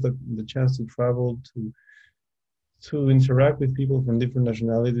world, we have the chance to travel, to interact with people from different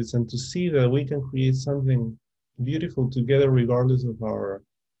nationalities, and to see that we can create something beautiful together regardless of our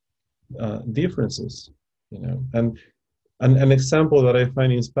differences. And an example that I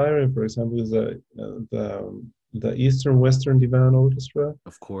find inspiring, for example, is the Eastern Western Divan Orchestra.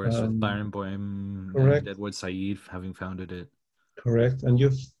 Of course, with Baron Boehm Correct. and Edward Said having founded it. Correct. And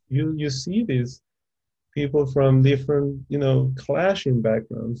you see these people from different, clashing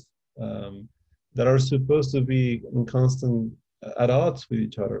backgrounds that are supposed to be in constant at odds with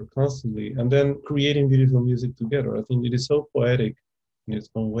each other constantly, and then creating beautiful music together. I think it is so poetic in its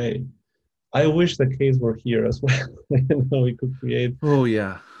own way. I wish the case were here as well. We could create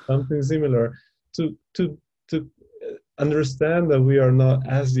something similar to understand that we are not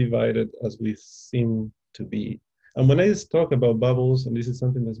as divided as we seem to be. And when I talk about bubbles, and this is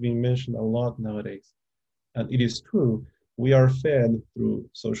something that's being mentioned a lot nowadays, and it is true, we are fed through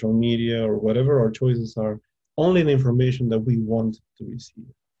social media or whatever our choices are, only the information that we want to receive.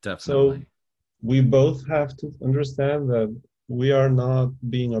 Definitely. So we both have to understand that we are not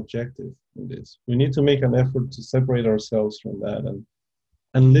being objective in this. We need to make an effort to separate ourselves from that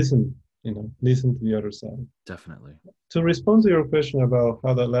and listen, listen to the other side. Definitely. To respond to your question about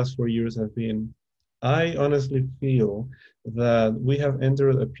how the last 4 years have been, I honestly feel that we have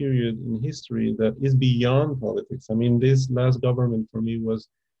entered a period in history that is beyond politics. I mean, this last government for me was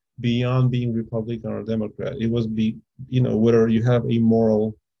beyond being Republican or Democrat. It was whether you have a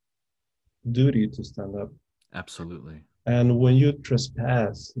moral duty to stand up. Absolutely. And when you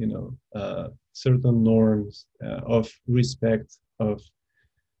trespass, certain norms of respect, of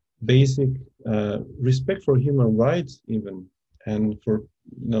basic respect for human rights, even, and for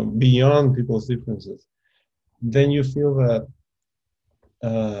beyond people's differences, then you feel that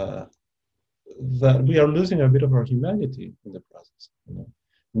that we are losing a bit of our humanity in the process.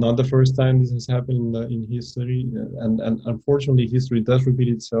 Not the first time this has happened in history, and unfortunately, history does repeat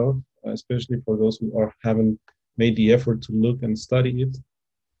itself, especially for those who haven't made the effort to look and study it.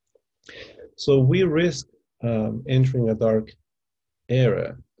 So we risk entering a dark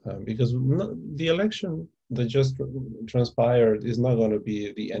era because the election that just transpired is not going to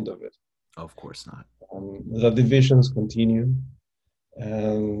be the end of it. Of course not. The divisions continue,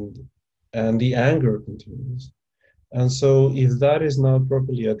 and the anger continues. And so, if that is not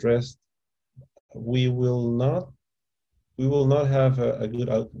properly addressed, we will not have a good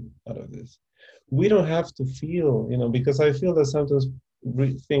outcome out of this. We don't have to feel, because I feel that sometimes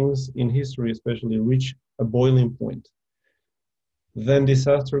things in history, especially, reach a boiling point. Then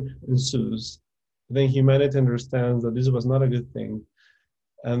disaster ensues. Then humanity understands that this was not a good thing.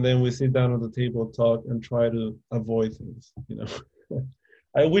 And then we sit down at the table, talk, and try to avoid things.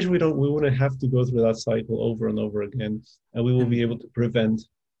 I wish we wouldn't have to go through that cycle over and over again, and we will be able to prevent,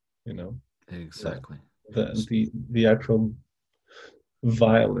 you know, Exactly. the actual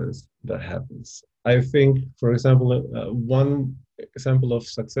violence that happens. I think, for example, one example of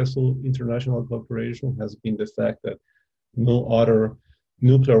successful international cooperation has been the fact that no other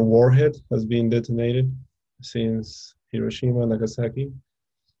nuclear warhead has been detonated since Hiroshima and Nagasaki.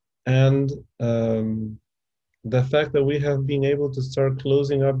 And the fact that we have been able to start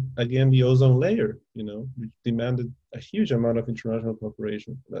closing up again the ozone layer, which demanded a huge amount of international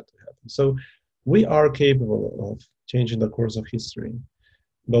cooperation for that to happen. So we are capable of changing the course of history,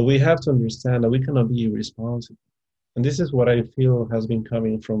 but we have to understand that we cannot be irresponsible. And this is what I feel has been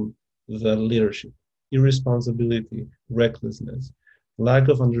coming from the leadership: irresponsibility, recklessness, lack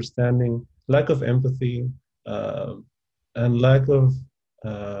of understanding, lack of empathy, and lack of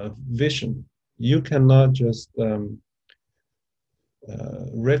vision. You cannot just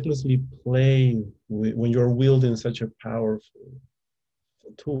recklessly play when you're wielding such a powerful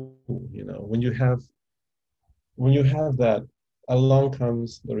tool. When you have that, along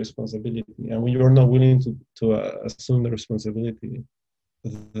comes the responsibility, and when you're not willing to assume the responsibility,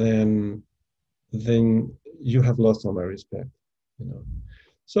 then you have lost all my respect.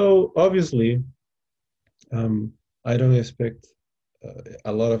 So obviously, I don't expect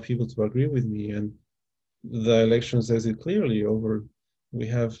a lot of people to agree with me, and the election says it clearly. We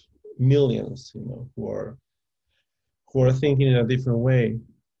have millions, who are thinking in a different way.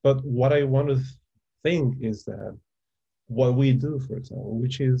 But what I want to think is that what we do, for example,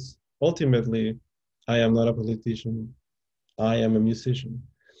 which is ultimately, I am not a politician, I am a musician.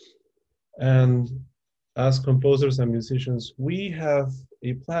 And as composers and musicians, we have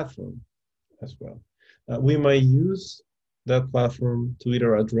a platform as well. We might use that platform to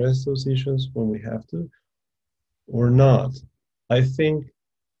either address those issues when we have to or not. I think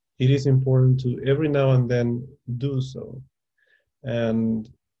it is important to every now and then do so. And,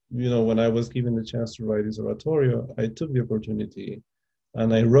 when I was given the chance to write this oratorio, I took the opportunity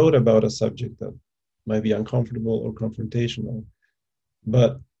and I wrote about a subject that might be uncomfortable or confrontational.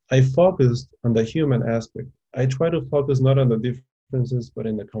 But I focused on the human aspect. I try to focus not on the differences, but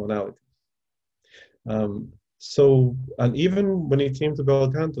in the commonalities. And even when it came to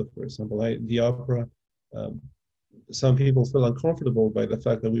Bel Canto, for example, the opera, some people feel uncomfortable by the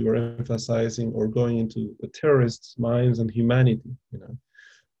fact that we were emphasizing or going into the terrorists' minds and humanity.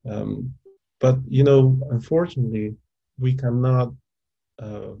 But unfortunately, we cannot.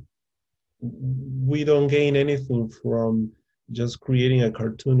 We don't gain anything from just creating a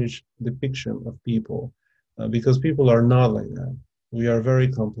cartoonish depiction of people, because people are not like that. We are very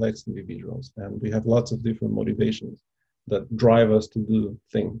complex individuals, and we have lots of different motivations that drive us to do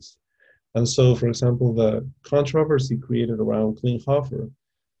things. And so, for example, the controversy created around Klinghoffer.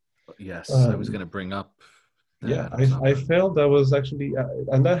 Yes, I was going to bring up that. Yeah, I felt that was actually,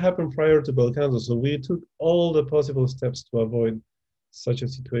 and that happened prior to Bel Canto. So we took all the possible steps to avoid such a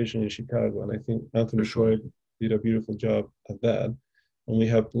situation in Chicago. And I think Anthony Freud did a beautiful job at that. And we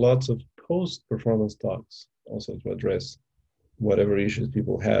have lots of post-performance talks also to address whatever issues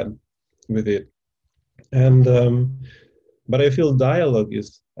people had with it. And but I feel dialogue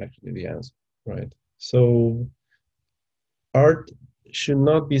is actually the answer, right? So art should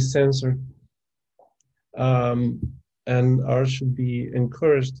not be censored, and art should be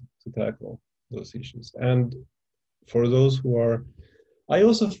encouraged to tackle those issues. And for those who are, I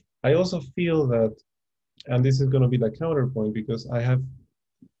also feel that, and this is going to be the counterpoint, because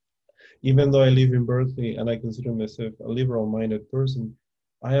even though I live in Berkeley and I consider myself a liberal-minded person,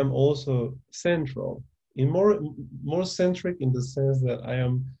 I am also central, in more centric in the sense that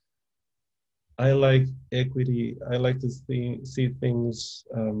I like equity. I like to see things,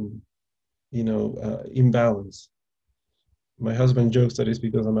 in balance. My husband jokes that it's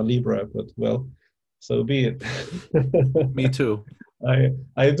because I'm a Libra, but well, so be it. Me too.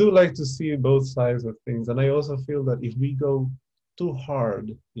 I do like to see both sides of things, and I also feel that if we go too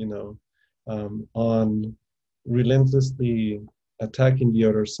hard, on relentlessly attacking the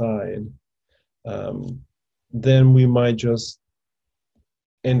other side, um, then we might just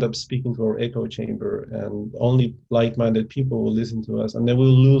end up speaking to our echo chamber, and only like-minded people will listen to us, and then we'll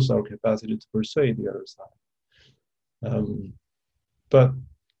lose our capacity to persuade the other side. But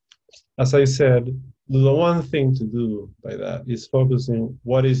as I said, the one thing to do by that is focusing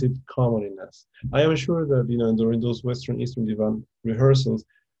what is it common in us. I am sure that during those Western Eastern Divan rehearsals,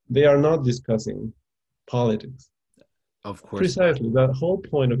 they are not discussing politics. Of course not. Precisely, the whole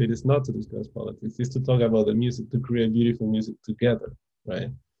point of it is not to discuss politics; it's to talk about the music, to create beautiful music together,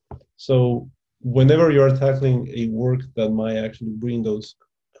 right? So whenever you're tackling a work that might actually bring those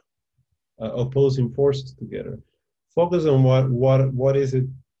opposing forces together, focus on what is it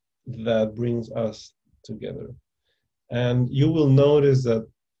that brings us together, and you will notice that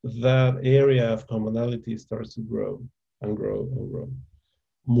that area of commonality starts to grow and grow and grow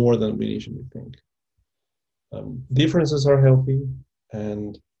more than we initially think. Differences are healthy,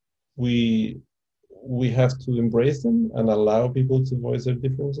 and we we have to embrace them and allow people to voice their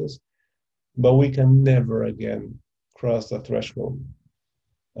differences, but we can never again cross the threshold.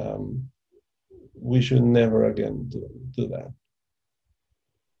 Um, we should never again do that.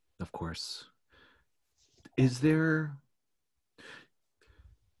 Of course. Is there,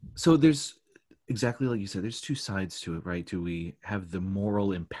 so there's, exactly like you said, there's two sides to it, right? Do we have the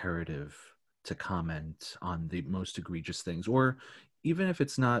moral imperative to comment on the most egregious things, or even if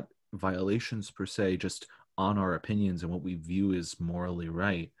it's not violations per se, just on our opinions and what we view as morally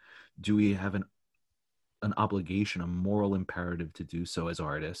right, do we have an obligation, a moral imperative to do so as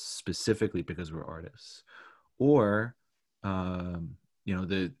artists, specifically because we're artists? Or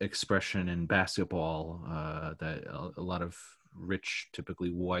the expression in basketball that a lot of rich,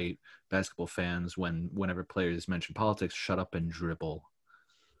 typically white basketball fans, whenever players mention politics, shut up and dribble.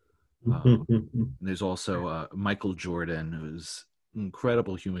 There's also Michael Jordan, who's an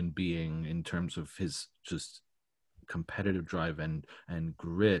incredible human being in terms of his just competitive drive and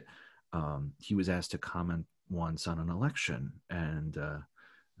grit. He was asked to comment once on an election, and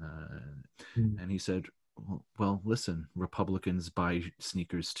he said, well, listen, Republicans buy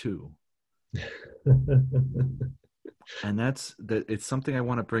sneakers too. And it's something I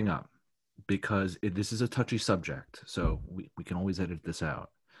want to bring up because this is a touchy subject, so we can always edit this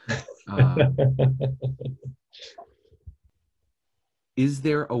out. Is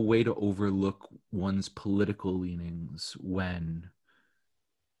there a way to overlook one's political leanings when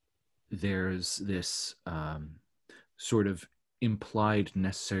there's this sort of implied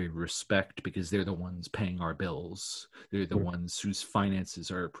necessary respect because they're the ones paying our bills, they're the ones whose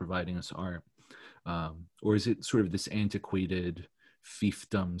finances are providing us art, or is it sort of this antiquated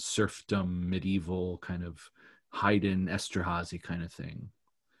fiefdom, serfdom, medieval kind of Haydn, Esterhazy kind of thing?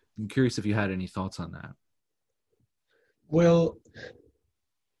 I'm curious if you had any thoughts on that. Well,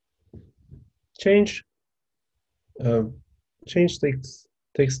 change takes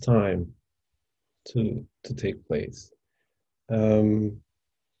time to take place. I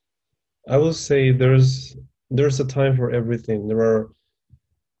will say there's a time for everything.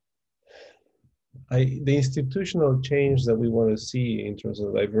 The institutional change that we want to see in terms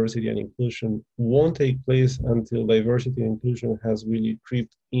of diversity and inclusion won't take place until diversity and inclusion has really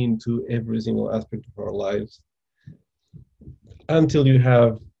creeped into every single aspect of our lives. Until you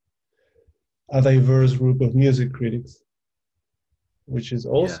have a diverse group of music critics, which is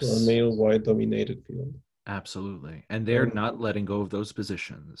also a male white dominated field. Absolutely. And they're not letting go of those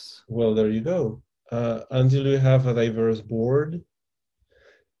positions. Well, there you go. Until you have a diverse board,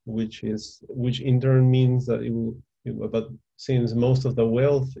 which in turn means that it will, but since most of the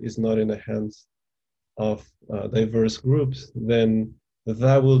wealth is not in the hands of diverse groups, then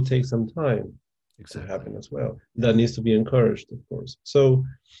that will take some time to happen as well. That needs to be encouraged, of course. So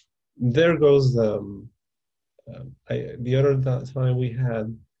there goes the other time we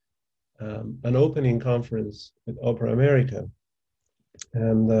had an opening conference with Opera America,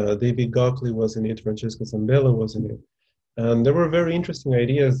 and David Gockley was in it, Francesca Zambello was in it, and there were very interesting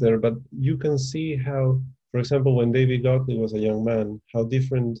ideas there. But you can see how, for example, when David Gockley was a young man, how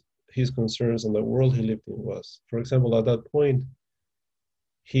different his concerns and the world he lived in was. For example, at that point,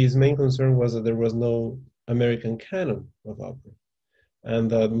 his main concern was that there was no American canon of opera, and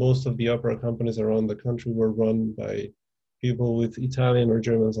that most of the opera companies around the country were run by people with Italian or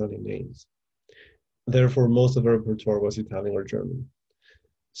German sounding names. Therefore, most of the repertoire was Italian or German.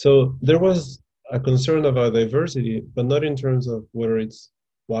 So there was a concern about diversity, but not in terms of whether it's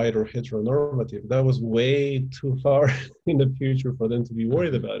white or heteronormative. That was way too far in the future for them to be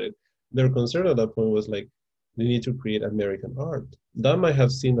worried about it. Their concern at that point was like, they need to create American art. That might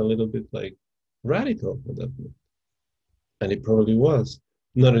have seemed a little bit like radical at that point. And it probably was.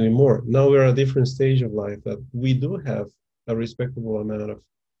 Not anymore. Now we're at a different stage of life that we do have a respectable amount of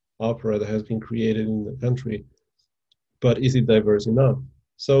opera that has been created in the country, but is it diverse enough?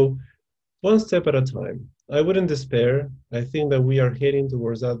 So one step at a time. I wouldn't despair. I think that we are heading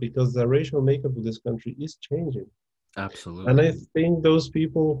towards that because the racial makeup of this country is changing. And Absolutely. I think those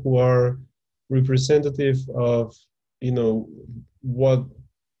people who are representative of, you know, what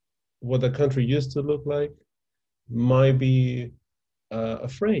what the country used to look like might be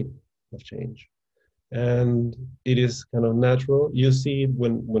afraid of change. And it is kind of natural. You see it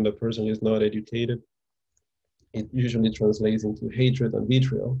when the person is not educated, it usually translates into hatred and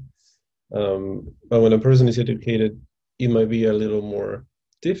vitriol. But when a person is educated, it might be a little more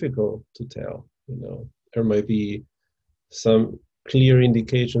difficult to tell. There might be some clear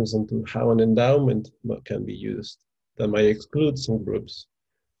indications into how an endowment can be used that might exclude some groups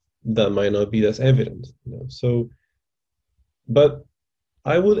that might not be as evident. So, but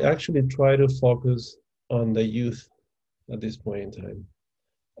I would actually try to focus on the youth at this point in time.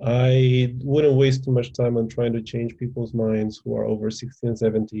 I wouldn't waste too much time on trying to change people's minds who are over 60 and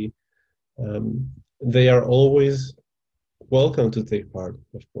 70. They are always welcome to take part,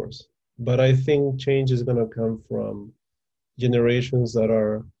 of course. But I think change is going to come from generations that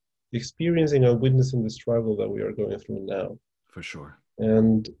are experiencing and witnessing the struggle that we are going through now. For sure.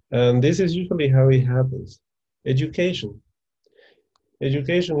 And this is usually how it happens. Education.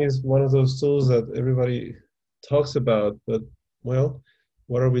 Education is one of those tools that everybody talks about, but well,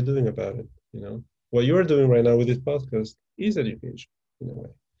 what are we doing about it? What you're doing right now with this podcast is education in a way.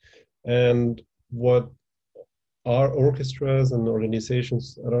 And what our orchestras and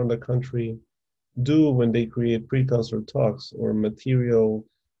organizations around the country do when they create pre-concert talks or material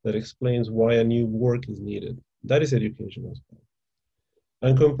that explains why a new work is needed. That is education as well.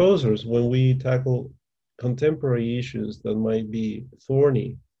 And composers, when we tackle contemporary issues that might be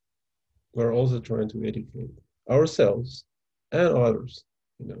thorny, we're also trying to educate ourselves and others.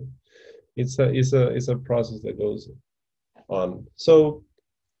 It's a process that goes on. So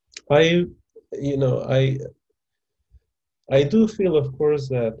I, you know, I do feel, of course,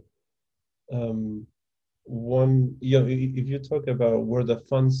 that um, if you talk about where the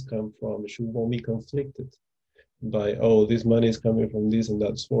funds come from, it won't be conflicted by, oh, this money is coming from this and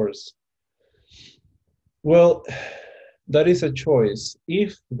that source. Well, that is a choice.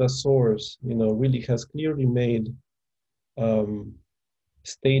 If the source, really has clearly made um,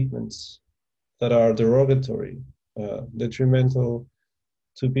 statements that are derogatory, detrimental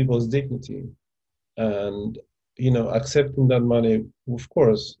to people's dignity, and accepting that money, of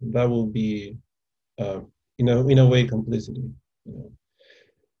course, that will be, uh, in a way, complicity.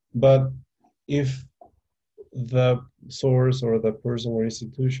 But if the source or the person or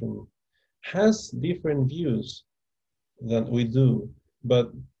institution has different views than we do,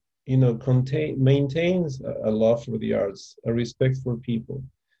 but maintains a love for the arts, a respect for people,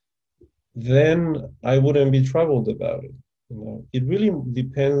 then I wouldn't be troubled about it. It really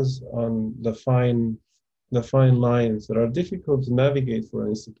depends on the fine lines that are difficult to navigate for an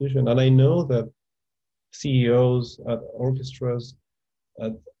institution. And I know that CEOs at orchestras,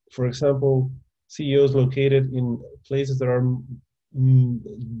 at, for example, CEOs located in places that are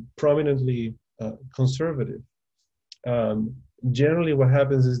prominently conservative. Generally, what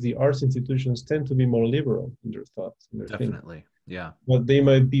happens is the arts institutions tend to be more liberal in their thoughts, in their thinking. Definitely. Yeah. But they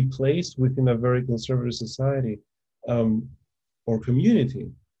might be placed within a very conservative society um, or community.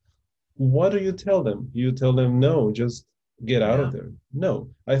 What do you tell them? You tell them, no, just get out Yeah. of there. No,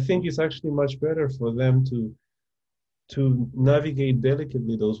 I think it's actually much better for them to navigate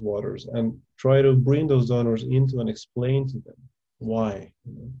delicately those waters and try to bring those donors into and explain to them why.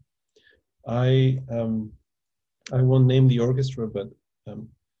 I I won't name the orchestra, but um,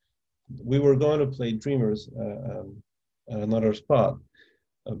 we were going to play Dreamers at another spot,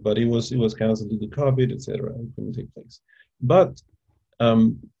 but it was canceled due to COVID, etc. It couldn't take place. But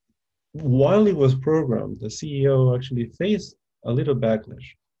um, while it was programmed, the CEO actually faced a little backlash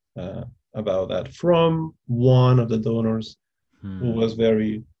uh, about that from one of the donors who Hmm. was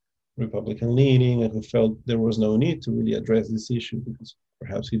very Republican leaning and who felt there was no need to really address this issue because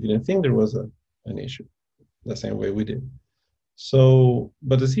perhaps he didn't think there was an issue the same way we did. So,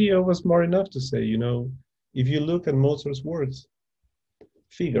 but the CEO was smart enough to say, if you look at Mozart's works,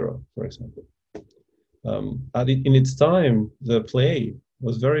 Figaro, for example, in its time, the play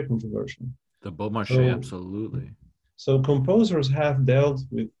was very controversial. The Beaumarchais, So, absolutely. so composers have dealt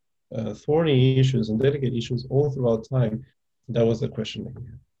with thorny issues and delicate issues all throughout time. That was the question they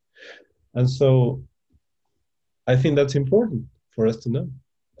had. And so I think that's important for us to know,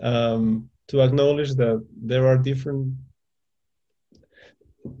 to acknowledge that there are different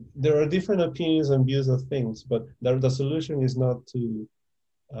there are different opinions and views of things, but the solution is not to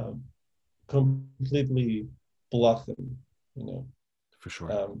um, completely block them. You know, For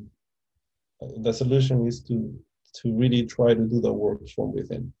sure. um, the solution is to really try to do the work from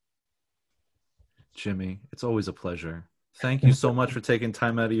within. Jimmy, it's always a pleasure. Thank you so much for taking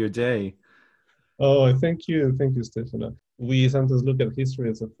time out of your day. Oh, thank you, Stefano. We sometimes look at history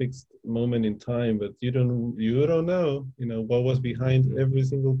as a fixed moment in time, but you don't know, what was behind every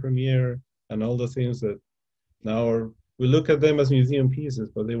single premiere and all the things that now we look at them as museum pieces,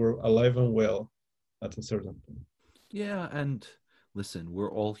 but they were alive and well at a certain point. Yeah, and listen,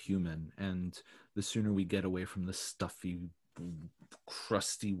 we're all human, and the sooner we get away from the stuffy,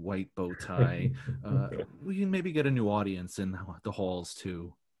 crusty white bow tie, we can maybe get a new audience in the halls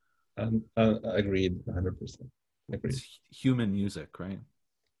too. And agreed, 100%. Agreed. It's human music, right?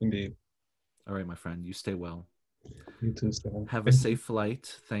 Indeed. All right, my friend, you stay well. You too, Stefan. Have a safe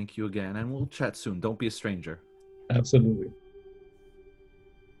flight. Thank you again, and we'll chat soon. Don't be a stranger. Absolutely.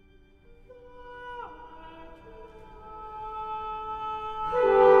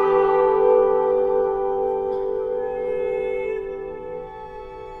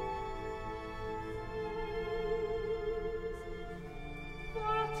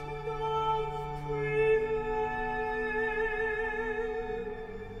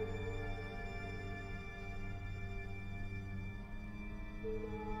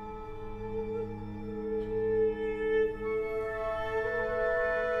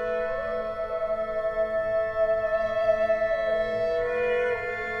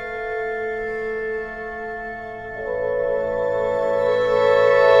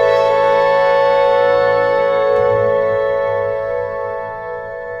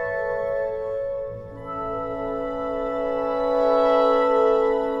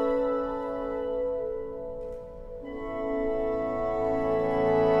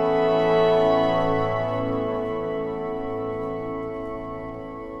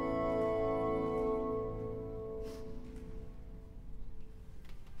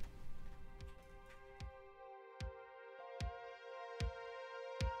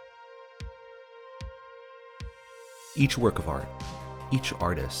 Each work of art, each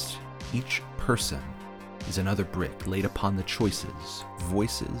artist, each person is another brick laid upon the choices,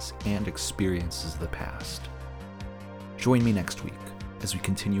 voices, and experiences of the past. Join me next week as we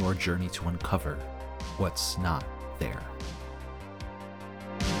continue our journey to uncover what's not there.